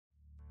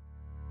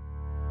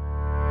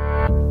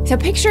So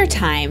picture a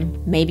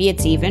time, maybe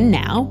it's even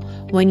now,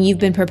 when you've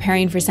been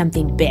preparing for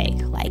something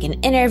big, like an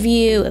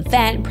interview,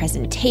 event,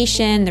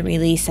 presentation, the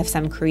release of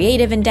some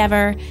creative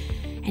endeavor.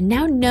 And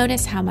now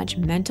notice how much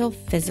mental,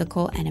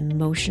 physical, and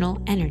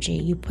emotional energy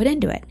you put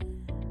into it.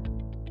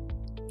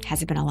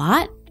 Has it been a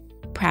lot?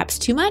 Perhaps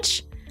too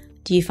much?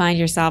 Do you find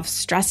yourself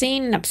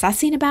stressing and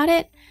obsessing about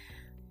it?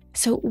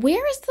 So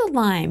where is the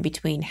line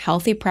between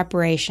healthy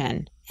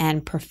preparation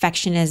and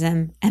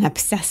perfectionism and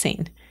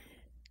obsessing?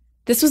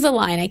 This was a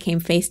line I came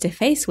face to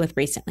face with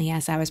recently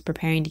as I was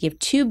preparing to give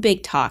 2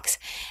 big talks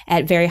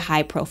at very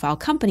high-profile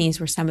companies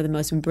where some of the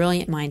most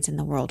brilliant minds in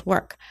the world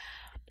work.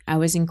 I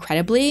was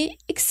incredibly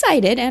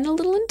excited and a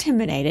little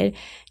intimidated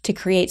to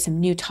create some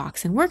new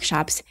talks and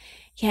workshops,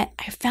 yet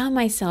I found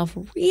myself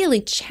really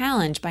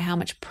challenged by how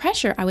much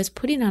pressure I was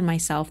putting on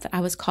myself that I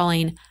was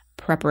calling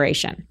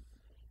preparation.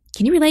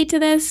 Can you relate to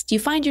this? Do you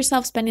find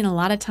yourself spending a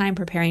lot of time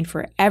preparing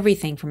for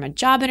everything from a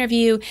job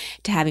interview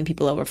to having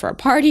people over for a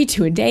party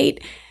to a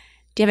date?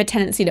 Do you have a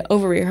tendency to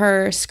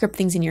over-rehearse, script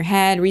things in your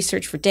head,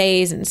 research for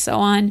days, and so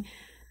on?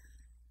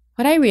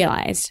 What I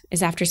realized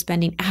is after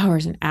spending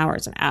hours and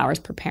hours and hours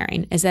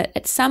preparing is that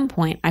at some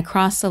point I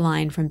crossed the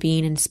line from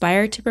being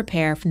inspired to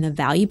prepare from the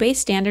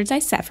value-based standards I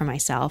set for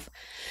myself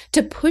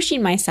to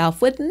pushing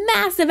myself with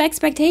massive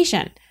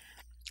expectation.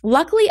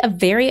 Luckily, a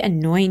very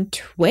annoying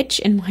twitch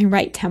in my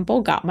right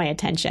temple got my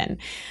attention.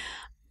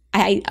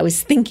 I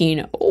was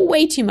thinking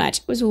way too much.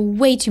 It was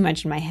way too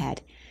much in my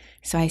head.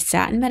 So I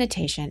sat in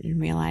meditation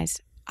and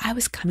realized I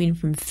was coming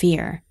from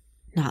fear,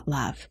 not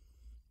love.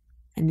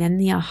 And then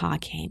the aha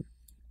came.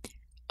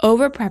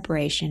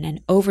 Over-preparation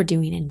and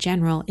overdoing in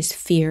general is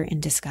fear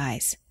in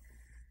disguise.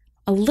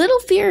 A little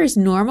fear is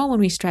normal when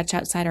we stretch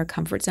outside our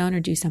comfort zone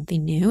or do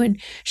something new. And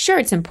sure,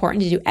 it's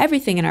important to do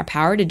everything in our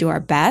power to do our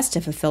best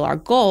to fulfill our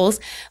goals,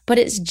 but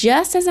it's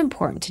just as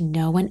important to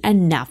know when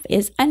enough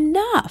is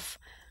enough,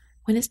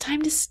 when it's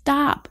time to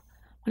stop,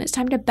 when it's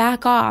time to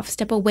back off,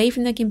 step away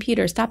from the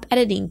computer, stop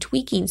editing,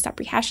 tweaking, stop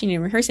rehashing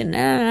and rehearsing.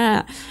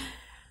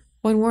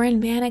 When we're in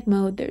manic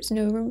mode, there's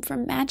no room for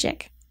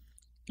magic.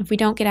 If we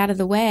don't get out of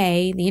the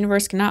way, the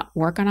universe cannot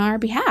work on our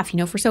behalf.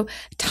 If we're so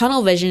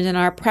tunnel visioned in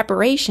our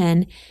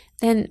preparation,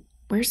 then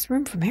where's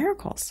room for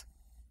miracles?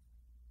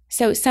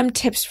 So some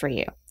tips for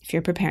you if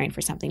you're preparing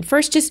for something.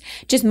 First,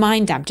 just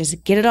mind dump,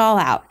 just get it all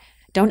out.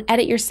 Don't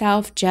edit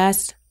yourself,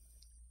 just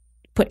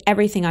put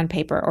everything on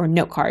paper or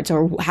note cards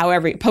or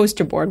however,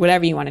 poster board,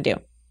 whatever you want to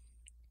do.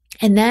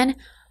 And then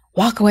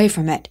walk away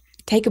from it.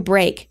 Take a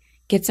break,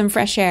 get some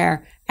fresh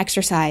air,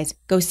 exercise,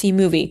 go see a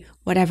movie,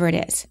 whatever it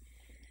is.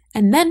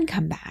 And then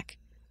come back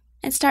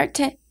and start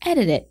to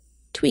edit it,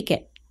 tweak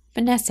it,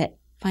 finesse it,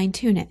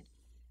 fine-tune it.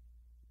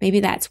 Maybe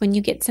that's when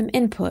you get some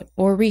input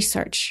or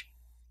research.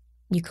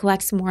 You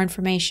collect some more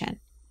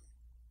information.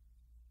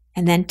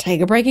 And then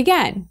take a break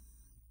again.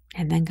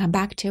 And then come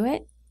back to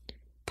it,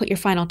 put your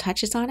final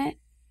touches on it,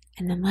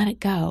 and then let it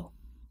go.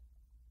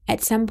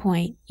 At some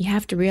point, you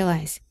have to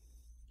realize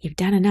you've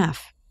done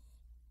enough.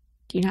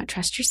 Do you not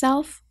trust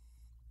yourself?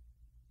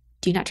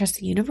 Do you not trust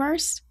the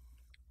universe?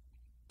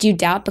 Do you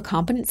doubt the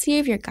competency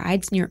of your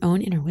guides and your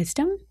own inner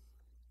wisdom?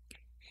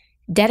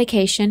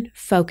 Dedication,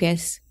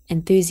 focus,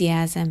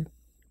 enthusiasm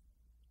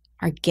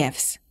are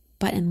gifts,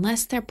 but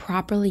unless they're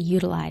properly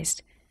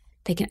utilized,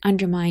 they can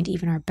undermine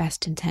even our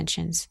best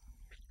intentions.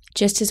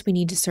 Just as we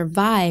need to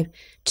survive,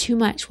 too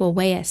much will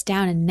weigh us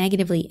down and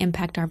negatively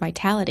impact our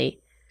vitality.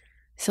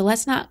 So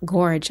let's not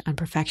gorge on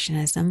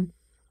perfectionism.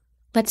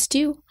 Let's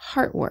do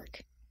heart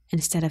work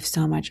instead of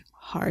so much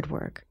hard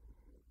work.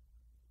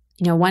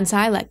 Once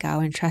I let go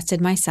and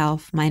trusted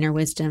myself, my inner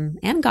wisdom,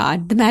 and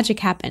God, the magic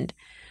happened.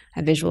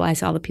 I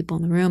visualized all the people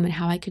in the room and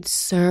how I could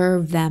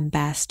serve them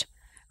best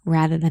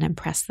rather than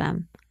impress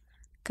them.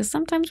 Because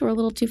sometimes we're a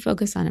little too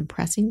focused on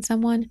impressing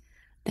someone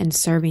than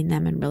serving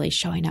them and really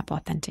showing up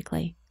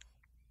authentically.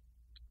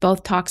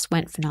 Both talks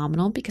went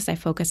phenomenal because I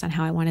focused on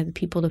how I wanted the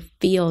people to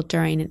feel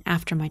during and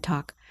after my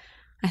talk.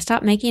 I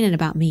stopped making it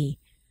about me.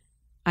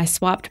 I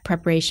swapped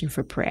preparation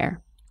for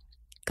prayer.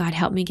 God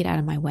helped me get out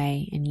of my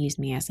way and use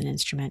me as an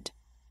instrument.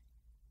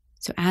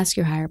 So ask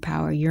your higher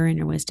power, your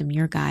inner wisdom,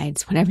 your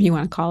guides, whatever you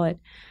want to call it,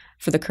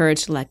 for the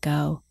courage to let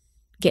go.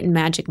 Get in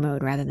magic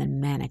mode rather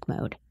than manic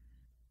mode.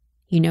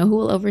 You know who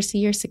will oversee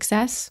your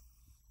success?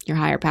 Your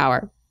higher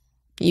power.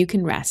 You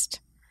can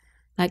rest,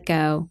 let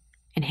go,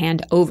 and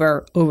hand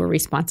over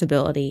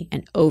responsibility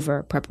and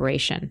over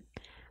preparation.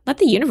 Let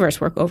the universe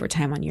work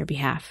overtime on your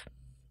behalf.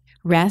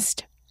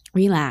 Rest,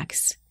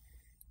 relax,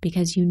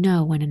 because you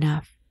know when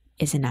enough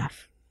is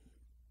enough.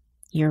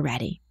 You're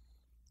ready.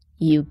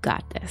 You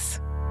got this.